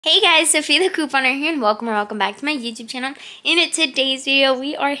Hey guys, Sophia the couponer here and welcome back to my YouTube channel. In today's video,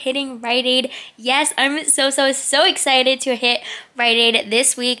 we are hitting Rite Aid. Yes, I'm so excited to hit Rite Aid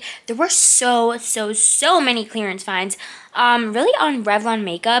this week. There were so many clearance finds, really on Revlon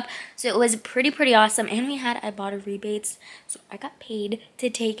makeup. So it was pretty awesome. And I bought a rebates, so I got paid to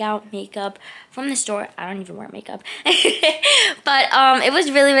take out makeup from the store. I don't even wear makeup. But it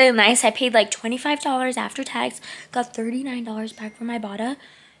was really nice. I paid like $25 after tax, got $39 back from my Ibotta.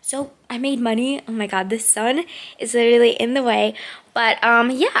 So I made money. Oh my god, the sun is literally in the way. But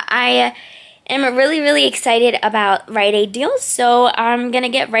yeah, I am really excited about Rite Aid deals. So I'm gonna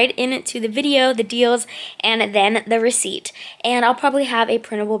get right into the video, the deals, and then the receipt. And I'll probably have a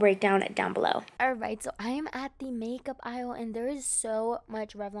printable breakdown down below. Alright, so I am at the makeup aisle and there is so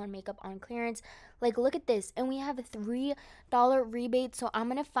much Revlon makeup on clearance. Like, look at this. And we have a $3 rebate, so I'm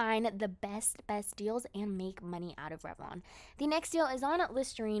going to find the best deals and make money out of Revlon. The next deal is on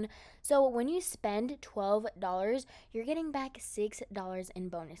Listerine. So when you spend $12, you're getting back $6 in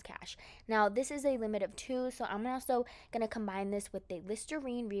bonus cash. Now, this is a limit of 2, so I'm also going to combine this with the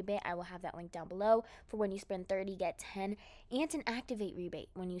Listerine rebate. I will have that link down below for when you spend 30, get 10, and an Activate rebate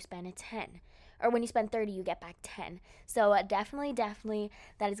when you spend a 10. Or when you spend 30, you get back 10. So definitely,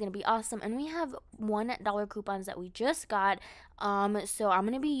 that is going to be awesome. And we have $1 coupons that we just got. So I'm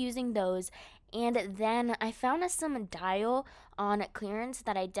going to be using those. And then I found some dial on clearance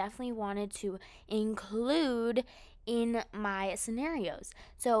that I definitely wanted to include in my scenarios.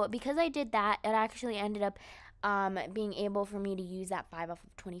 So because I did that, it actually ended up being able for me to use that 5 off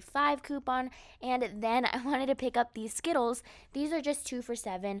of 25 coupon. And then I wanted to pick up these Skittles. These are just 2 for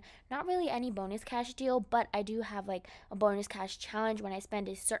 $7. Not really any bonus cash deal, but I do have like a bonus cash challenge. When I spend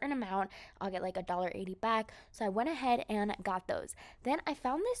a certain amount, I'll get like $1.80 back. So I went ahead and got those. Then I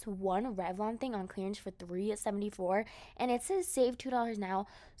found this one Revlon thing on clearance for $3.74, and it says save $2 now.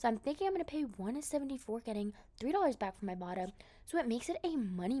 So I'm thinking I'm gonna pay $1.74, getting $3 back from my Ibotta. So it makes it a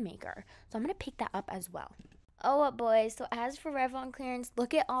moneymaker. So I'm gonna pick that up as well. Oh boy, so as for Revlon clearance,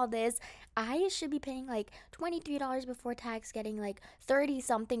 look at all this. I should be paying like $23 before tax, getting like 30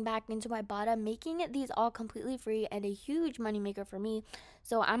 something back into my Ibotta, making these all completely free and a huge moneymaker for me.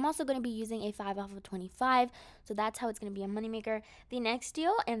 So I'm also going to be using a 5 off of 25, so that's how it's going to be a moneymaker. The next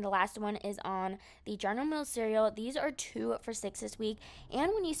deal and the last one is on the General Mills cereal. These are 2 for $6 this week,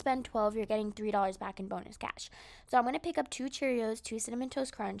 and when you spend $12, you're getting $3 back in bonus cash. So I'm going to pick up 2 Cheerios, 2 Cinnamon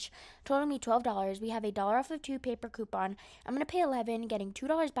Toast Crunch, total me $12. We have a $1 off of 2 paper coupon. I'm going to pay $11, getting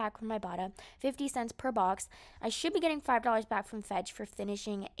 $2 back from my Ibotta, 50 cents per box. I should be getting $5 back from Fetch for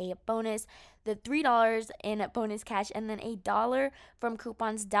finishing a bonus, the $3 in bonus cash, and then $1 from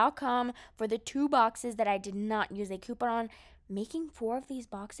coupons.com for the 2 boxes that I did not use a coupon on, making 4 of these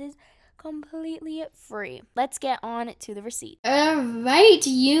boxes completely free. Let's get on to the receipt. Alright,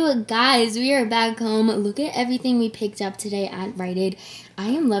 you guys, we are back home. Look at everything we picked up today at Rite Aid. I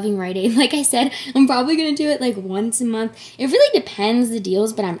am loving Rite Aid. Like I said, I'm probably going to do it like once a month. It really depends the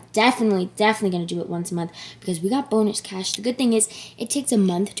deals, but I'm definitely going to do it once a month because we got bonus cash. The good thing is it takes a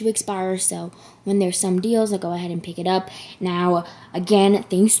month to expire, so when there's some deals, I'll go ahead and pick it up. Now, again,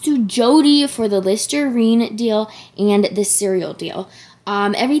 thanks to Jodi for the Listerine deal and the cereal deal.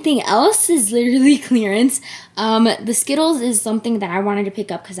 Everything else is literally clearance. The Skittles is something that I wanted to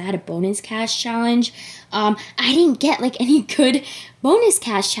pick up because I had a bonus cash challenge. I didn't get like any good bonus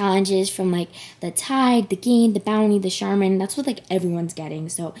cash challenges from like the Tide, the Gain, the Bounty, the Charmin. That's what like everyone's getting.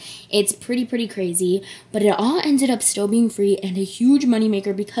 So it's pretty crazy. But it all ended up still being free and a huge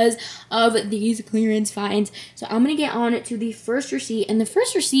moneymaker because of these clearance finds. So I'm going to get on to the first receipt. And the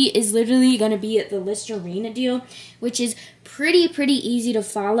first receipt is literally going to be the Listerine deal, which is pretty easy to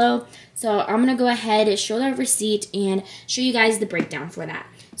follow. So I'm going to go ahead and show that receipt and show you guys the breakdown for that.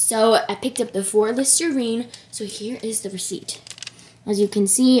 So I picked up the 4 Listerine. So here is the receipt. As you can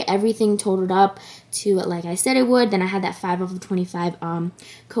see, everything totaled up to like I said it would. Then I had that 5 off of 25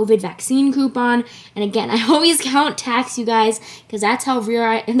 COVID vaccine coupon. And again, I always count tax, you guys, because that's how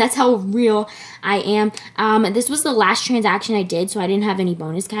real I am. This was the last transaction I did, so I didn't have any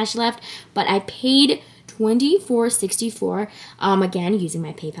bonus cash left. But I paid $24.64, again, using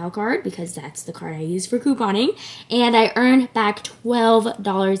my PayPal card because that's the card I use for couponing, and I earned back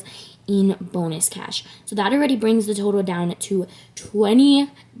 $12 in bonus cash. So that already brings the total down to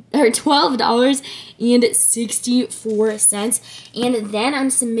 $12.64, and then I'm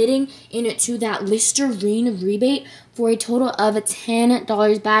submitting into that Listerine rebate for a total of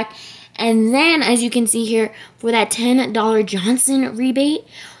 $10 back. And then, as you can see here, for that $10 Johnson rebate,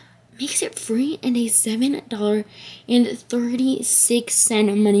 makes it free and a $7.36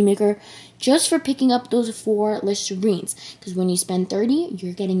 moneymaker. just for picking up those 4 Listerines. Because when you spend $30,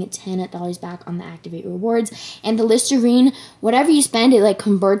 you're getting $10 back on the Activate rewards. And the Listerine, whatever you spend, it like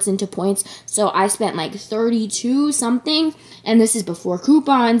converts into points. So I spent like 32 something, and this is before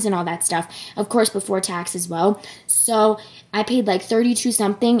coupons and all that stuff. Of course, before tax as well. So I paid like 32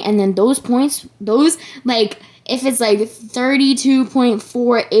 something, and then those points, those like, if it's like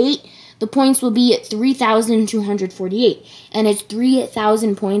 32.48, the points will be 3,248, and it's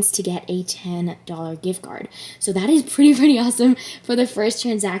 3,000 points to get a $10 gift card. So that is pretty awesome for the first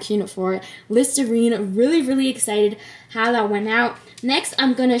transaction for Listerine. Really excited how that went out. Next,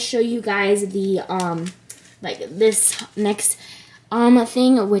 I'm gonna show you guys the like this next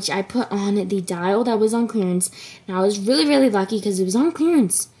thing, which I put on the dial that was on clearance. Now I was really lucky because it was on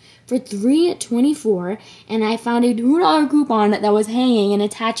clearance for $3.24, and I found a $2 coupon that was hanging and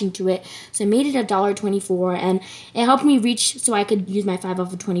attaching to it, so I made it $1.24, and it helped me reach so I could use my 5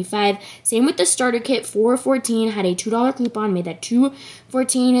 off of 25. Same with the starter kit, $4.14, had a $2 coupon, made that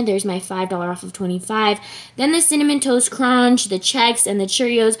 $2.14, and there's my $5 off of 25. Then the Cinnamon Toast Crunch, the Chex, and the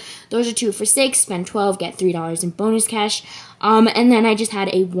Cheerios, those are 2 for $6, spend $12, get $3 in bonus cash. And then I just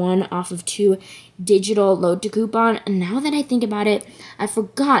had a 1 off of 2 digital load to coupon. And now that I think about it, I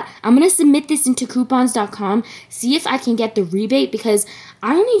forgot. I'm going to submit this into coupons.com, see if I can get the rebate, because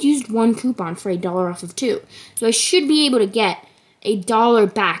I only used 1 coupon for $1 off of 2. So I should be able to get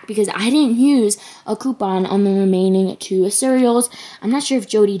 $1 back because I didn't use a coupon on the remaining 2 cereals. I'm not sure if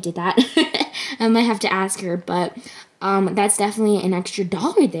Jodi did that. I might have to ask her, but that's definitely an extra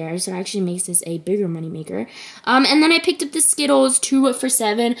 $1 there, so it actually makes this a bigger moneymaker. And then I picked up the Skittles, 2 for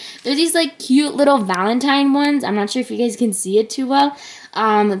 $7. They're these like cute little Valentine ones. I'm not sure if you guys can see it too well.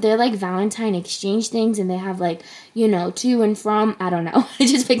 They're like Valentine exchange things, and they have like, you know, to and from. I don't know. I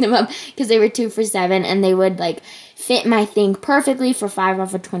just picked them up because they were 2 for $7, and they would like fit my thing perfectly for 5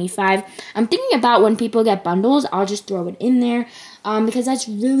 off of 25. I'm thinking about when people get bundles, I'll just throw it in there because that's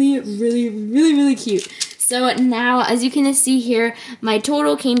really cute. So now, as you can see here, my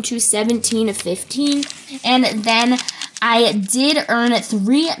total came to $17.15, and then I did earn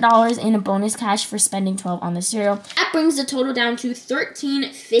 $3 in a bonus cash for spending $12 on the cereal. That brings the total down to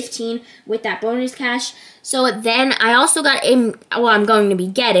 $13.15 with that bonus cash. So then I also got I'm going to be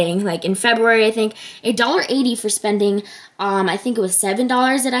getting, like in February, I think, $1.80 for spending, I think it was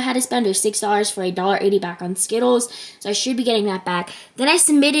 $7 that I had to spend, or $6 for $1.80 back on Skittles. So I should be getting that back. Then I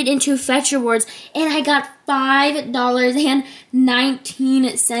submitted into Fetch Rewards, and I got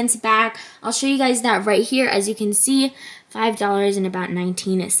 $5.19 back. I'll show you guys that right here. As you can see, $5 and about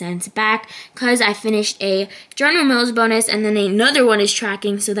 19 cents back, because I finished a General Mills bonus, and then another one is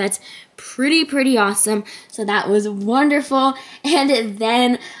tracking, so that's pretty awesome. So that was wonderful. And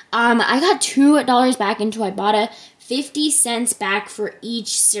then I got $2 back into Ibotta, 50 cents back for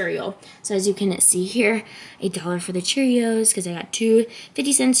each cereal. So as you can see here, $1 for the Cheerios, because I got 2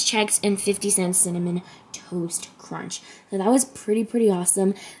 50-cent Chex and 50-cent Cinnamon Toast Crunch. So that was pretty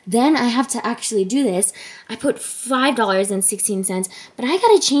awesome. Then I have to actually do this. I put $5.16, but I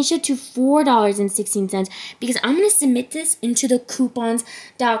gotta change it to $4.16 because I'm gonna submit this into the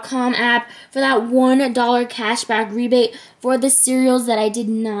coupons.com app for that $1 cashback rebate for the cereals that I did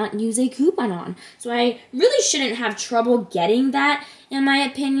not use a coupon on. So I really shouldn't have trouble getting that, in my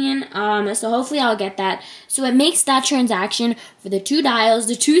opinion. So hopefully I'll get that. So it makes that transaction for the 2 dials,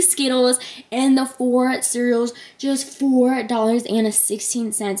 the 2 Skittles, and the 4 cereals just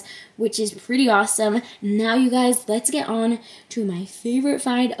 $4.16, which is pretty awesome. Now you guys, let's get on to my favorite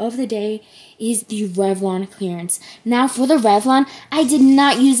find of the day, is the Revlon clearance. Now for the Revlon, I did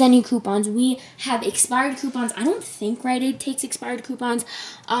not use any coupons. We have expired coupons. I don't think Rite takes expired coupons.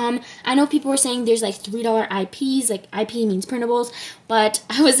 I know people were saying there's like $3 IPs, like IP means printables, but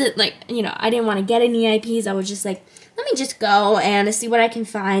I wasn't like, you know, I didn't want to get any IPs. I was just like, let me just go and see what I can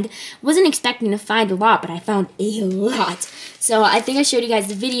find. Wasn't expecting to find a lot, but I found a lot. So I think I showed you guys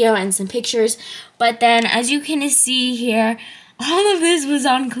the video and some pictures, but then as you can see here, all of this was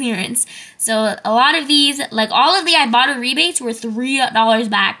on clearance. So a lot of these, like all of the Ibotta rebates were $3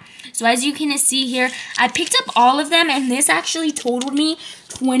 back. So as you can see here, I picked up all of them, and this actually totaled me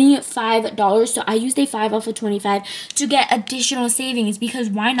 $25. So I used a 5 off of 25 to get additional savings, because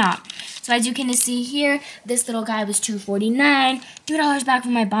why not? So as you can see here, this little guy was $2.49, $2 back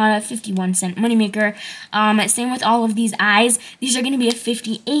from my Ibotta, 51-cent moneymaker. Same with all of these eyes. These are going to be a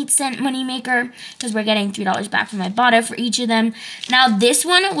 58-cent moneymaker, because we're getting $3 back from my Ibotta for each of them. Now this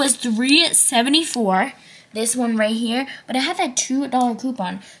one was $3.74. this one right here, but I had that $2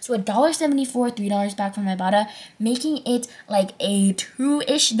 coupon. So $1.74, $3 back from Ibotta, making it like a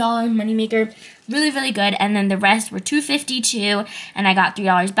 $2-ish moneymaker. Really, really good. And then the rest were $2.52, and I got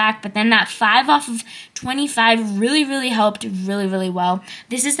 $3 back. But then that 5 off of 25 really, really helped really, really well.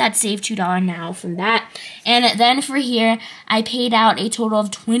 This is that save $2 now from that. And then for here, I paid out a total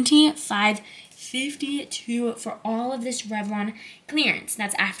of $25.52 for all of this Revlon clearance.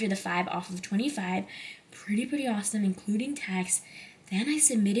 That's after the 5 off of 25. Pretty awesome, including tax. Then I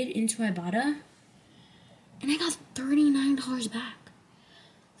submitted into Ibotta, and I got $39 back.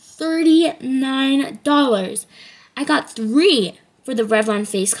 $39. I got 3 for the Revlon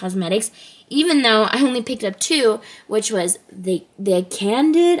Face Cosmetics, even though I only picked up 2, which was the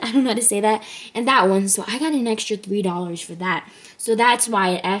Candid, I don't know how to say that, and that one. So I got an extra $3 for that. So that's why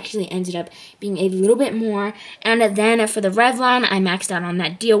it actually ended up being a little bit more. And then for the Revlon, I maxed out on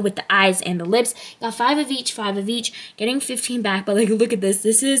that deal with the eyes and the lips. Got 5 of each, getting 15 back. But like, look at this.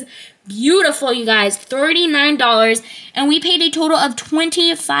 This is beautiful, you guys. $39, and we paid a total of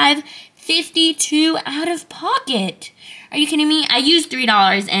 $25.52 out of pocket. Are you kidding me? I used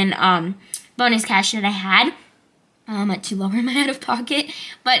 $3 in bonus cash that I had to lower my out of pocket.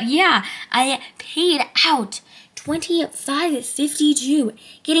 But yeah, I paid out $25.52,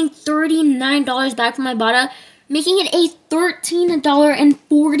 getting $39 back from Ibotta, making it a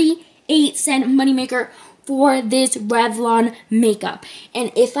 $13.48 moneymaker for this Revlon makeup.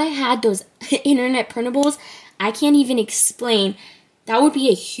 And if I had those internet printables, I can't even explain. That would be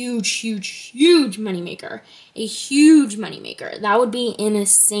a huge moneymaker. A huge moneymaker. That would be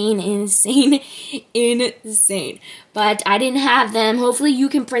insane. But I didn't have them. Hopefully you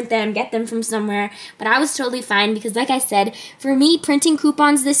can print them, get them from somewhere. But I was totally fine because, like I said, for me, printing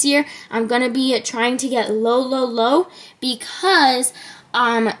coupons this year, I'm going to be trying to get low because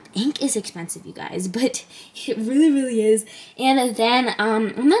ink is expensive, you guys, but it really is. And then,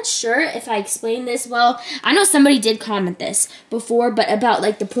 I'm not sure if I explained this well. I know somebody did comment this before, but about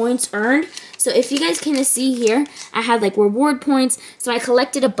like the points earned. So if you guys can see here, I had like reward points. So I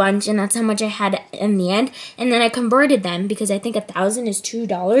collected a bunch, and that's how much I had in the end. And then I converted them because I think 1,000 is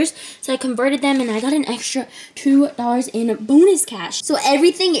 $2. So I converted them, and I got an extra $2 in bonus cash. So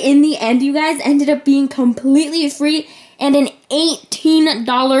everything in the end, you guys, ended up being completely free, and an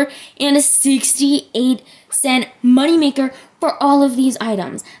 $18.68 moneymaker for all of these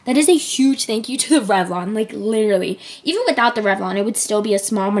items. That is a huge thank you to the Revlon, like literally. Even without the Revlon, it would still be a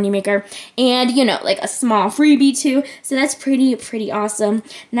small moneymaker, and you know, like a small freebie too. So that's pretty awesome.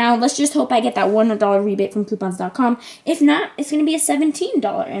 Now let's just hope I get that $1 rebate from coupons.com. If not, it's gonna be a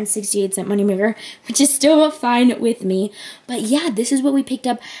 $17.68 moneymaker, which is still fine with me. But yeah, this is what we picked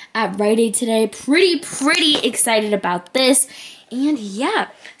up at Rite Aid today. Pretty excited about this. And yeah,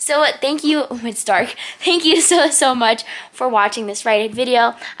 so thank you, oh, it's dark. Thank you so much for watching this Rite Aid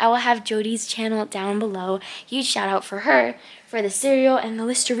video. I will have Jodi's channel down below. Huge shout out for her for the cereal and the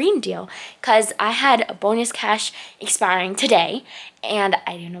Listerine deal, because I had a bonus cash expiring today, and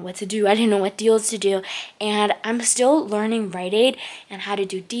I didn't know what to do. I didn't know what deals to do, and I'm still learning Rite Aid and how to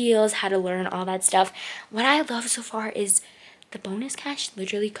do deals, how to learn all that stuff. What I love so far is the bonus cash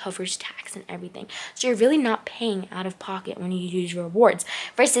literally covers tax and everything. So you're really not paying out of pocket when you use rewards.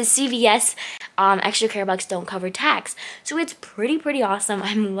 Versus CVS, extra care bucks don't cover tax. So it's pretty awesome.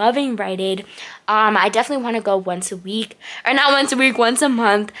 I'm loving Rite Aid. I definitely want to go once a week. Or not once a week, once a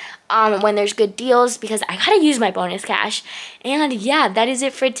month. When there's good deals, because I gotta use my bonus cash. And yeah, that is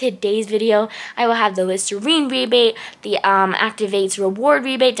it for today's video. I will have the Listerine rebate, the Activates reward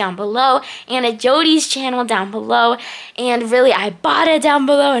rebate down below, and a Jodi's channel down below, and really Ibotta down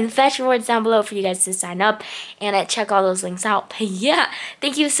below, and Fetch rewards down below for you guys to sign up and check all those links out. But yeah,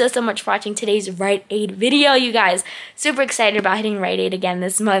 thank you so much for watching today's Rite Aid video, you guys. Super excited about hitting Rite Aid again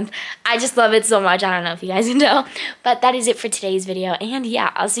this month. I just love it so much. I don't know if you guys can tell, but that is it for today's video. And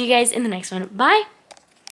yeah, I'll see you guys in the next one. Bye!